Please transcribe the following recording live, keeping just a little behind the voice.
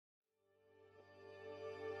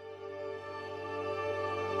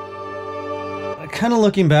kind of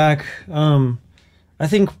looking back, I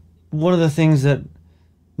think one of the things that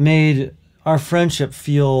made our friendship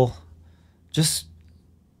feel just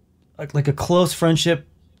like a close friendship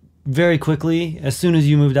very quickly as soon as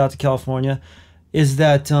you moved out to California is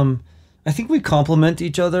that I think we complement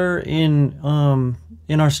each other in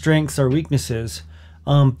our strengths, our weaknesses,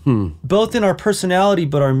 both in our personality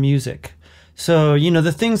but our music. So, you know,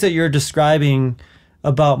 the things that you're describing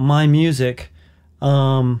about my music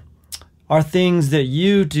are things that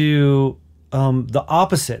you do the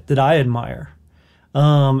opposite that I admire.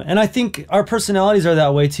 And I think our personalities are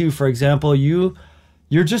that way too. For example,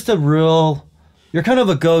 you're just you're kind of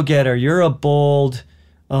a go-getter. You're a bold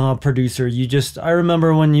producer. I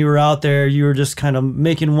remember when you were out there, you were just kind of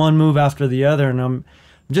making one move after the other. And I'm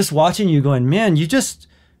just watching you going, man, you just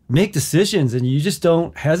make decisions and you just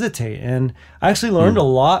don't hesitate. And I actually learned a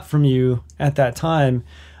lot from you at that time.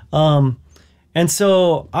 And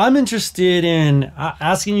so I'm interested in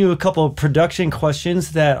asking you a couple of production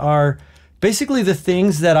questions that are basically the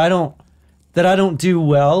things that I don't do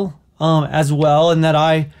well, as well, and that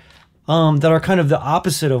are kind of the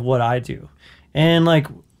opposite of what I do. And like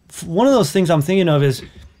one of those things I'm thinking of is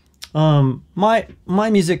my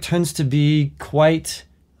music tends to be quite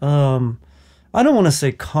I don't want to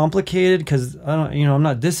say complicated because I'm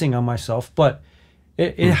not dissing on myself, but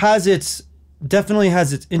it definitely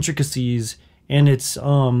has its intricacies and its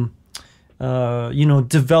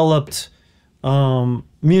developed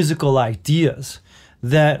musical ideas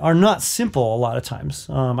that are not simple a lot of times.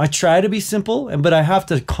 I try to be simple, but I have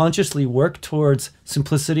to consciously work towards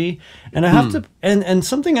simplicity. And I have to, and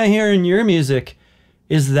something I hear in your music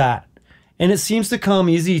is that, and it seems to come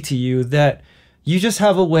easy to you, that you just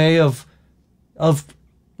have a way of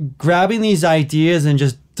grabbing these ideas and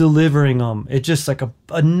just delivering them. It's just like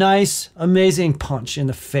a nice, amazing punch in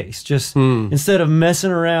the face, just instead of messing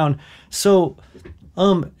around. So,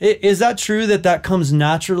 is that true that comes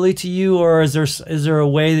naturally to you, or is there a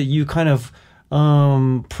way that you kind of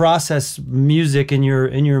process music in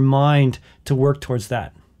your mind to work towards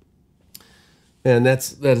that? And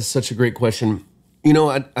that is such a great question. You know,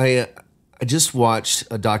 I just watched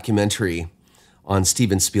a documentary on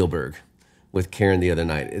Steven Spielberg with Karen the other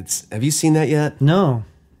night. Have you seen that yet? No.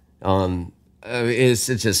 It's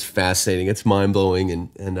just fascinating. It's mind blowing,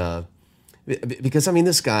 and because I mean,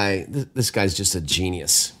 this guy's just a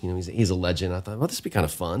genius. You know, he's a legend. I thought, well, this would be kind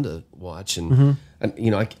of fun to watch, and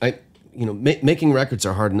making records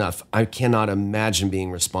are hard enough. I cannot imagine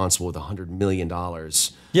being responsible with $100 million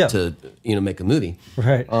to make a movie.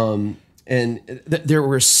 Right. There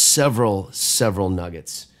were several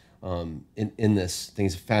nuggets in this thing.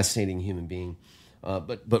 He's a fascinating human being.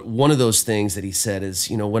 But one of those things that he said is,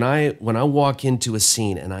 when I walk into a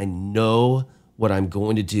scene and I know what I'm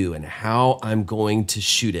going to do and how I'm going to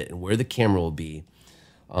shoot it and where the camera will be,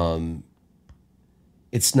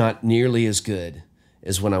 it's not nearly as good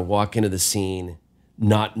as when I walk into the scene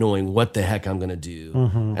not knowing what the heck I'm going to do.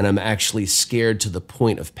 And I'm actually scared to the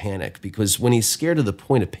point of panic, because when he's scared to the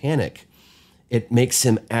point of panic, it makes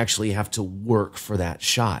him actually have to work for that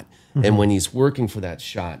shot. And when he's working for that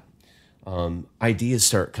shot, ideas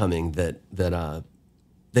start coming that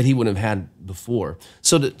he wouldn't have had before.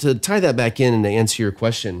 So to tie that back in and to answer your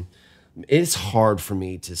question, it's hard for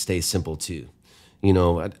me to stay simple too.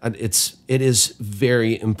 It is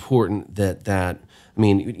very important that I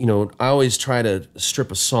mean, I always try to strip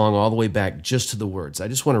a song all the way back just to the words. I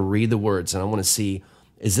just want to read the words and I want to see,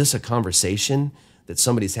 is this a conversation that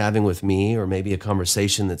somebody's having with me, or maybe a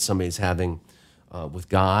conversation that somebody's having with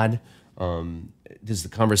God? Does the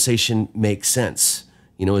conversation make sense?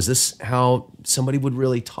 Is this how somebody would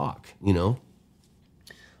really talk?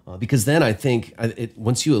 Because then I think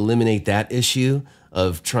once you eliminate that issue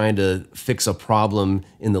of trying to fix a problem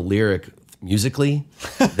in the lyric musically,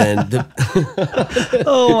 then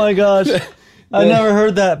oh my gosh, I never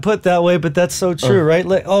heard that put that way, but that's so true, right?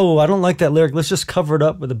 Like, oh, I don't like that lyric. Let's just cover it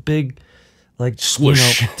up with a big, like,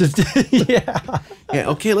 swoosh. Yeah. Yeah.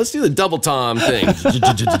 Okay, let's do the double tom thing.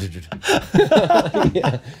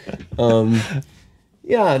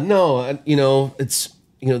 Yeah. No. It's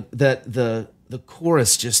that the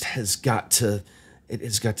chorus just has got to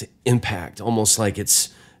impact, almost like it's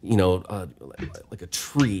like a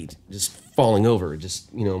tree just falling over,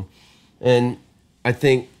 and I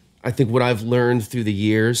think what I've learned through the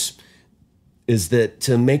years is that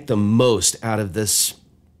to make the most out of this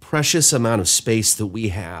precious amount of space that we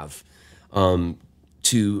have,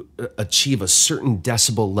 to achieve a certain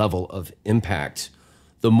decibel level of impact,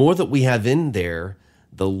 the more that we have in there,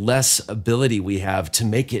 the less ability we have to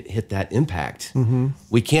make it hit that impact.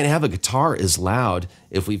 We can't have a guitar as loud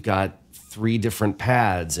if we've got 3 different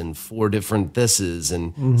pads and 4 different thises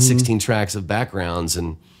and 16 tracks of backgrounds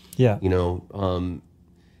and Yeah. you know,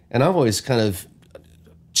 and I've always kind of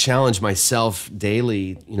challenged myself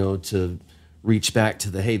daily, you know, to reach back to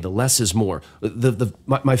the, hey, the less is more.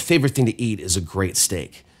 My favorite thing to eat is a great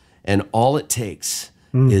steak, and all it takes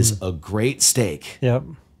is a great steak. Yep.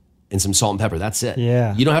 And some salt and pepper. That's it.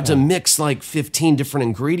 Yeah. You don't have to mix like 15 different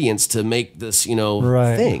ingredients to make this, you know,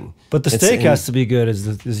 thing. But the steak has to be good is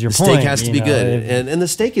your point. The steak has to be good. And the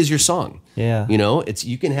steak is your song. Yeah. You know,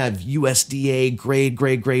 you can have USDA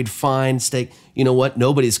grade fine steak. You know what?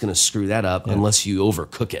 Nobody's going to screw that up unless you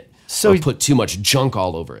overcook it. So or put too much junk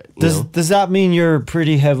all over it. Does that mean you're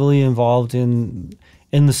pretty heavily involved in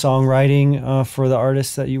the songwriting for the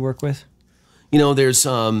artists that you work with? You know, there's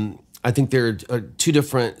I think there are 2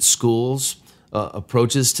 different schools,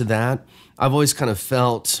 approaches to that. I've always kind of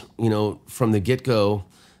felt, you know, from the get-go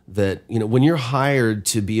that, you know, when you're hired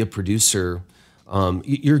to be a producer,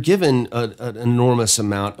 you're given an enormous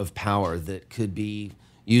amount of power that could be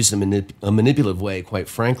used in a manipulative way, quite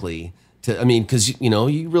frankly. I mean, because, you know,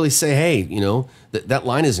 you really say, hey, you know, that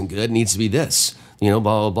line isn't good, it needs to be this, you know,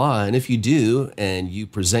 blah, blah, blah. And if you do, and you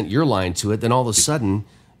present your line to it, then all of a sudden,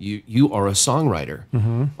 you are a songwriter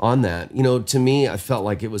on that. You know, to me, I felt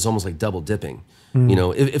like it was almost like double dipping. You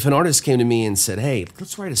know, if an artist came to me and said, hey,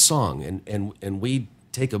 let's write a song, and we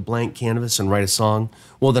take a blank canvas and write a song,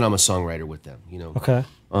 well, then I'm a songwriter with them, you know. Okay.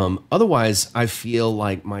 Otherwise, I feel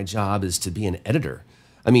like my job is to be an editor.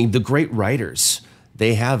 I mean, the great writers,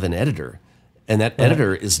 they have an editor, and that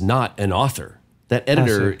editor is not an author. That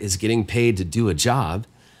editor is getting paid to do a job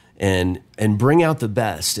and bring out the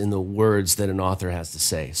best in the words that an author has to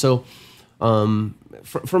say. So from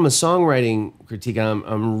a songwriting critique,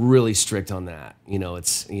 I'm really strict on that. You know,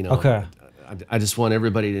 it's, you know, I just want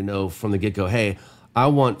everybody to know from the get-go, hey, I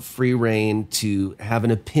want free reign to have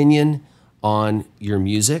an opinion on your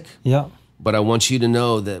music. Yeah. But I want you to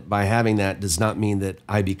know that by having that does not mean that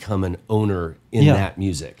I become an owner in that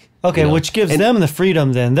music. Okay, you know? which gives them the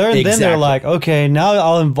freedom then. Then they're like, okay, now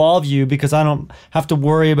I'll involve you because I don't have to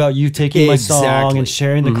worry about you taking my song and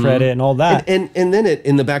sharing the credit and all that. And then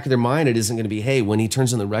in the back of their mind, it isn't going to be, hey, when he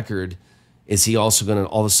turns on the record, is he also going to,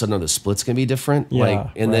 all of a sudden, are the splits going to be different? Yeah,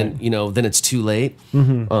 then, you know, then it's too late.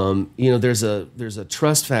 You know, there's a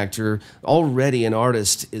trust factor. Already an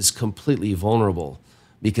artist is completely vulnerable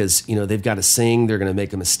because, you know, they've got to sing, they're going to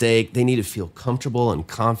make a mistake. They need to feel comfortable and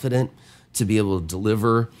confident to be able to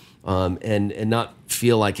deliver. And not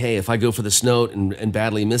feel like, hey, if I go for this note and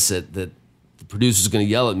badly miss it, that the producer's going to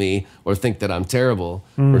yell at me or think that I'm terrible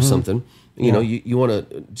or something. You know, you want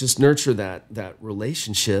to just nurture that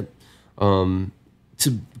relationship to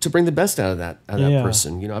bring the best out of that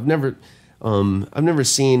person. You know, I've never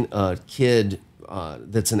seen a kid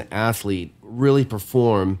that's an athlete really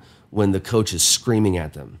perform when the coach is screaming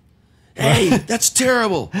at them. Hey, that's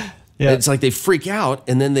terrible. Yeah. It's like they freak out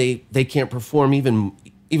and then they can't perform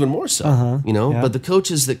even more so, you know. But the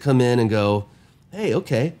coaches that come in and go, hey,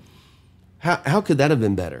 okay, how could that have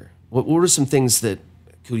been better? What were some things that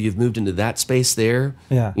could you've moved into that space there?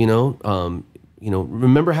 Yeah, you know,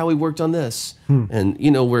 remember how we worked on this, and you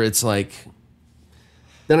know where it's like,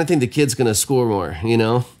 then I think the kid's gonna score more, you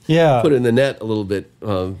know. Yeah, put it in the net a little bit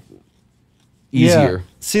easier. Yeah.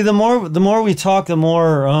 See, the more we talk, the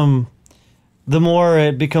more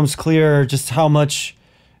it becomes clear just how much.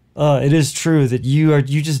 It is true that you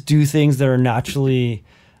just do things that are naturally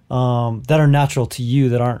that are natural to you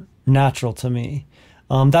that aren't natural to me.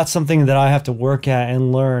 That's something that I have to work at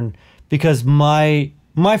and learn because my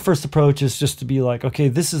first approach is just to be like, okay,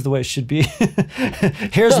 this is the way it should be.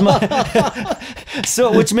 Here's my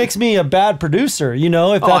so which makes me a bad producer, you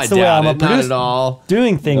know, if that's the way I'm a producer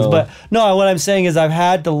doing things. No. But no, what I'm saying is I've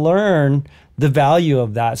had to learn the value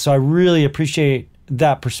of that. So I really appreciate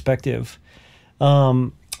that perspective.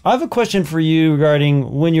 I have a question for you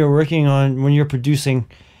regarding when you're producing,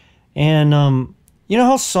 and you know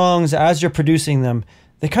how songs, as you're producing them,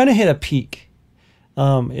 they kind of hit a peak.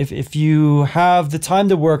 If you have the time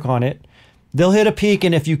to work on it, they'll hit a peak,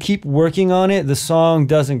 and if you keep working on it, the song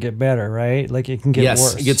doesn't get better, right? Like it can get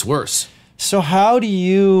worse. Yes, it gets worse. So how do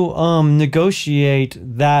you negotiate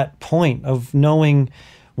that point of knowing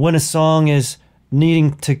when a song is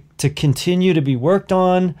needing to continue to be worked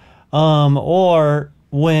on, or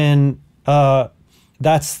when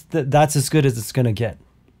that's as good as it's going to get?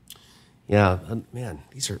 Yeah, man,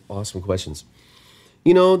 these are awesome questions.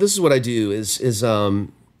 You know, this is what I do is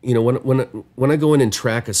you know, when I go in and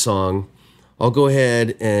track a song, I'll go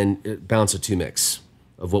ahead and bounce a 2 mix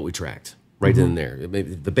of what we tracked right then and there.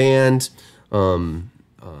 Maybe the band, the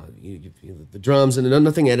drums, and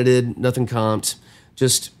nothing edited, nothing comped,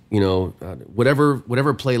 just whatever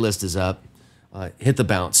playlist is up, hit the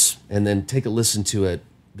bounce, and then take a listen to it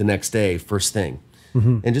the next day, first thing,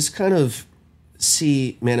 and just kind of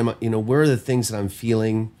see, man, where are the things that I'm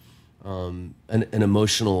feeling an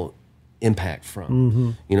emotional impact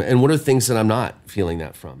from, and what are things that I'm not feeling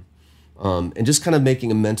that from, and just kind of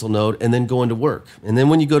making a mental note, and then going to work. And then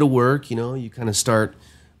when you go to work, you kind of start,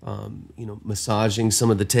 massaging some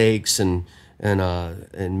of the takes, and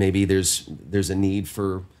maybe there's a need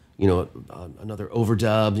for another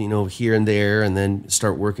overdub, here and there, and then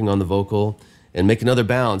start working on the vocal and make another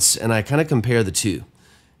bounce. And I kind of compare the two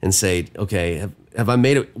and say, okay, have I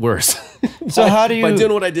made it worse? So how do you, by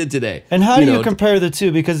doing what I did today? And how do you compare the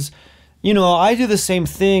two? Because, I do the same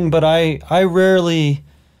thing, but I rarely,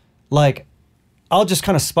 I'll just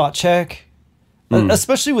kind of spot check,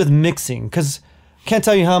 especially with mixing, because I can't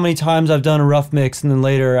tell you how many times I've done a rough mix, and then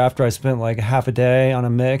later, after I spent like half a day on a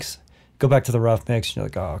mix, go back to the rough mix, and you're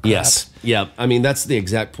like, oh, crap. Yes. Yeah. I mean, that's the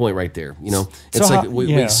exact point right there. It's so like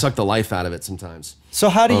we suck the life out of it sometimes. So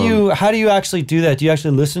how do you actually do that? Do you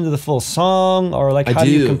actually listen to the full song, or how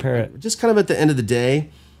do you compare it? Just kind of at the end of the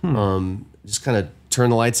day, just kind of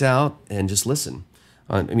turn the lights out and just listen.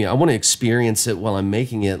 I want to experience it while I'm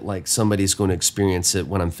making it like somebody's going to experience it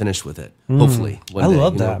when I'm finished with it. Hopefully, one day, I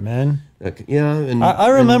love that, man. Yeah, and I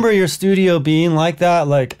remember your studio being like that.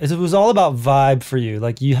 Like, it was all about vibe for you.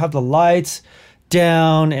 Like, you have the lights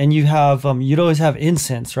down, and you have you'd always have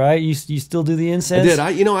incense, right? You still do the incense?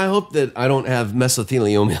 I did. I hope that I don't have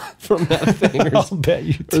mesothelioma from that thing. I'll bet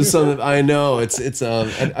you do. Something. I know it's.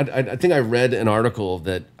 I think I read an article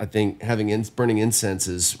that I think burning incense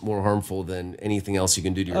is more harmful than anything else you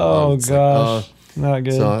can do to your lungs. Oh gosh, not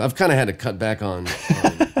good. So I've kind of had to cut back on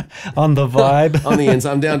on the vibe. On the ends,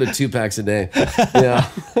 I'm down to 2 packs a day. Yeah,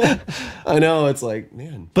 I know. It's like,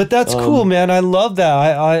 man. But that's cool, man. I love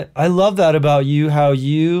that. I love that about you. How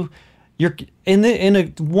you're in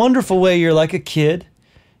a wonderful way. You're like a kid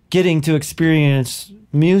getting to experience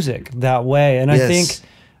music that way, and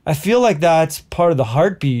I feel like that's part of the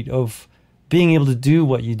heartbeat of being able to do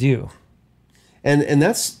what you do. And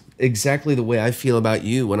that's exactly the way I feel about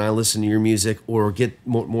you when I listen to your music, or get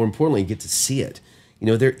more importantly, get to see it.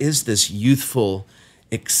 There is this youthful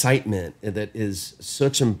excitement that is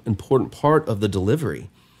such an important part of the delivery.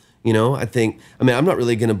 I'm not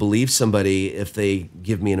really going to believe somebody if they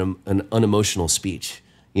give me an unemotional speech.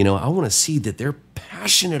 I want to see that they're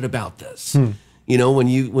passionate about this. When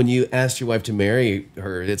you asked your wife to marry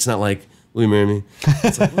her, it's not like, will you marry me?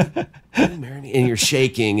 It's like, will you marry me? And you're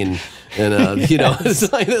shaking, and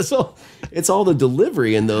it's like this. It's all the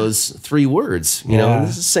delivery in those 3 words. And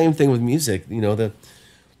it's the same thing with music.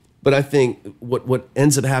 But I think what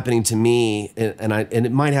ends up happening to me, and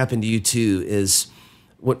it might happen to you too, is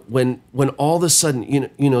when all of a sudden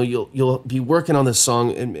you'll be working on this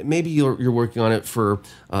song, and maybe you're working on it for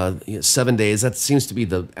 7 days. That seems to be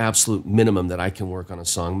the absolute minimum that I can work on a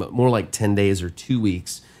song, but more like 10 days or 2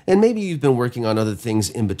 weeks. And maybe you've been working on other things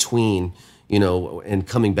in between, and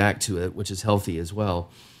coming back to it, which is healthy as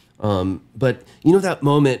well. But that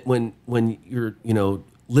moment when you're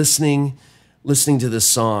listening to this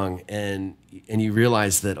song, and you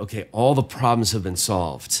realize that, okay, all the problems have been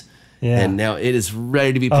solved, and now it is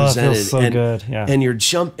ready to be presented. It feels so good. Yeah. And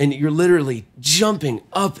you're literally jumping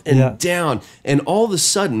up and down, and all of a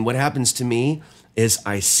sudden, what happens to me is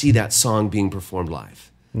I see that song being performed live.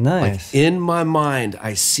 Nice. Like, in my mind,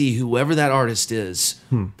 I see whoever that artist is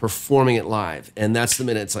performing it live, and that's the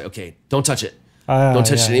minute it's like, okay, don't touch it, don't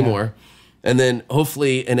touch it anymore. And then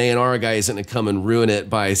hopefully an A&R guy isn't going to come and ruin it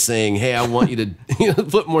by saying, hey, I want you to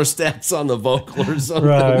put more stats on the vocal or something.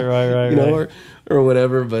 Right. Or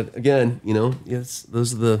whatever. But again, yes,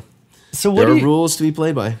 those are there are rules to be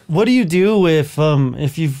played by. What do you do if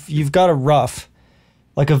you've got a rough,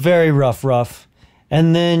 like a very rough,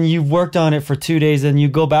 and then you've worked on it for 2 days, and you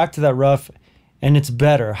go back to that rough and it's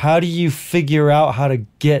better? How do you figure out how to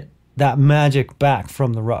get that magic back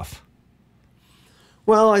from the rough?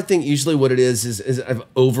 Well, I think usually what it is I've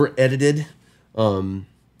over-edited, and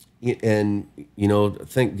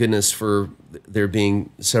thank goodness for there being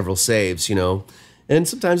several saves, and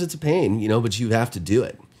sometimes it's a pain, but you have to do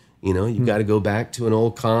it. You've got to go back to an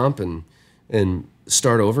old comp and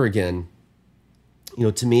start over again.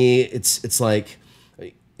 To me, it's like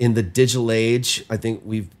in the digital age, I think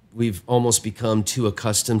we've almost become too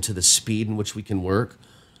accustomed to the speed in which we can work.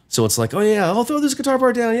 So it's like, oh yeah, I'll throw this guitar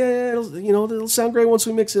part down. Yeah, it'll sound great once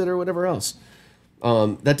we mix it or whatever else.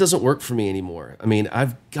 That doesn't work for me anymore. I mean, I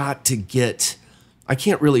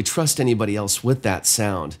can't really trust anybody else with that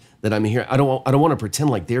sound that I'm hearing. I don't want to pretend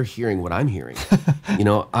like they're hearing what I'm hearing.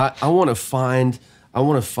 I want to find I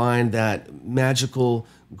want to find that magical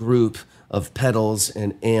group of pedals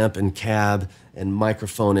and amp and cab and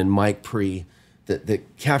microphone and mic pre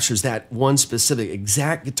that captures that one specific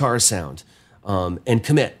exact guitar sound, and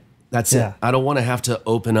commit. That's it. I don't want to have to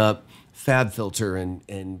open up FabFilter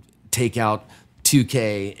and take out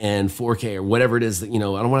 2K and 4K or whatever it is that, I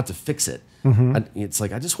don't want to have to fix it. It's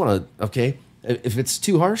like, I just want to, okay, if it's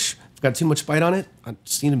too harsh, if I've got too much bite on it, I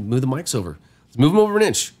just need to move the mics over. Let's move them over an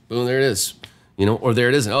inch. Boom, there it is. Or there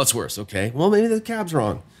it isn't. Oh, it's worse. Okay, well, maybe the cab's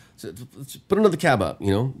wrong. So let's put another cab up.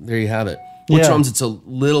 There you have it. With drums, it's a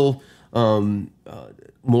little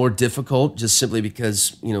more difficult, just simply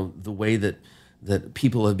because the way that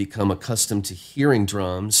people have become accustomed to hearing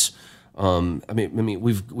drums. I mean,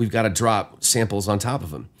 we've got to drop samples on top of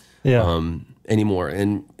them anymore.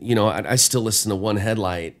 And I still listen to One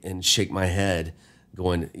Headlight and shake my head,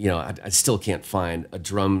 going, I still can't find a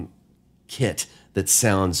drum kit that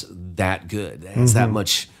sounds that good. It has that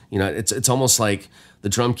much. It's almost like the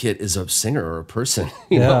drum kit is a singer or a person.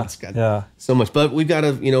 It's got so much. But we've got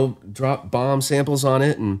to drop bomb samples on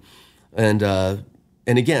it, and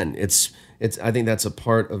again, it's I think that's a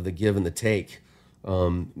part of the give and the take.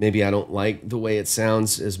 Maybe I don't like the way it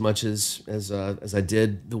sounds as much as I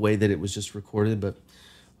did the way that it was just recorded, but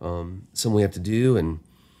something we have to do, and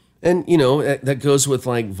that goes with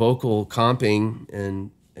like vocal comping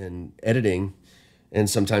and editing, and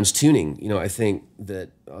sometimes tuning. I think that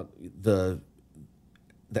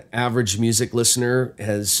the average music listener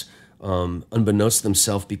has, unbeknownst to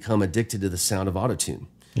themselves, become addicted to the sound of autotune.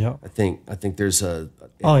 Yeah, I think there's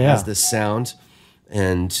has this sound,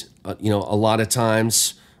 and a lot of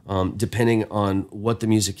times, depending on what the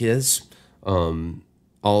music is,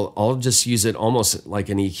 I'll just use it almost like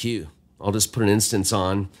an EQ. I'll just put an instance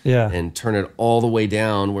on and turn it all the way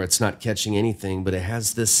down where it's not catching anything, but it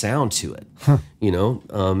has this sound to it. And you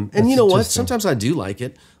know what? Sometimes I do like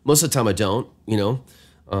it. Most of the time I don't.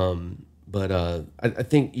 But I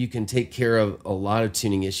think you can take care of a lot of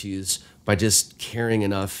tuning issues by just caring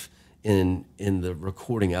enough in the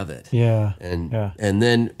recording of it. And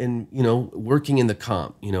then working in the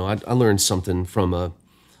comp. I learned something from a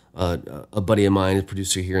buddy of mine, a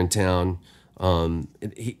producer here in town.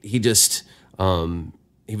 He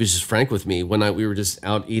was just frank with me one night. We were just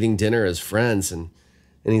out eating dinner as friends, and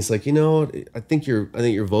he's like, I think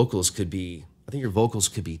your vocals could be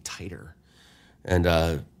tighter,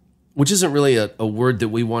 and which isn't really a word that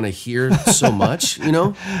we want to hear so much,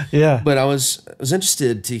 But I was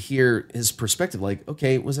interested to hear his perspective. Like,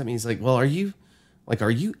 okay, what does that mean? He's like, well, are you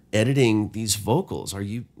editing these vocals?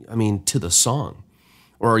 To the song,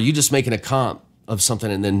 or are you just making a comp of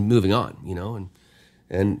something and then moving on,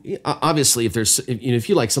 and obviously if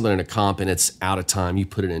you like something in a comp and it's out of time, you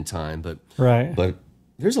put it in time, but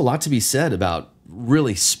there's a lot to be said about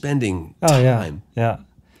really spending time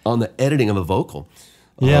on the editing of a vocal.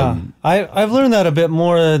 I've learned that a bit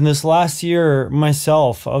more in this last year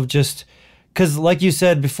myself, of just because, like you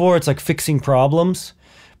said before, it's like fixing problems,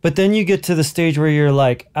 but then you get to the stage where you're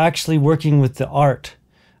like actually working with the art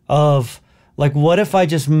of, like, what if I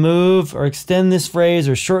just move or extend this phrase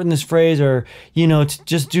or shorten this phrase, or,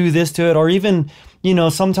 just do this to it? Or even,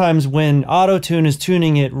 sometimes when auto-tune is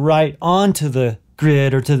tuning it right onto the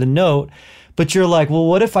grid or to the note, but you're like, well,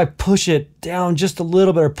 what if I push it down just a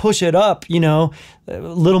little bit or push it up, a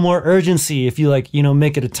little more urgency, if you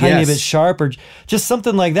make it a tiny bit sharp, or just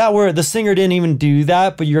something like that, where the singer didn't even do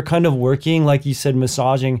that, but you're kind of working, like you said,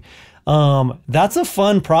 massaging. That's a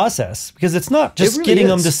fun process, because it's not just really getting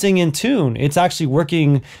them to sing in tune. It's actually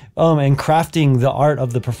working and crafting the art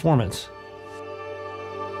of the performance.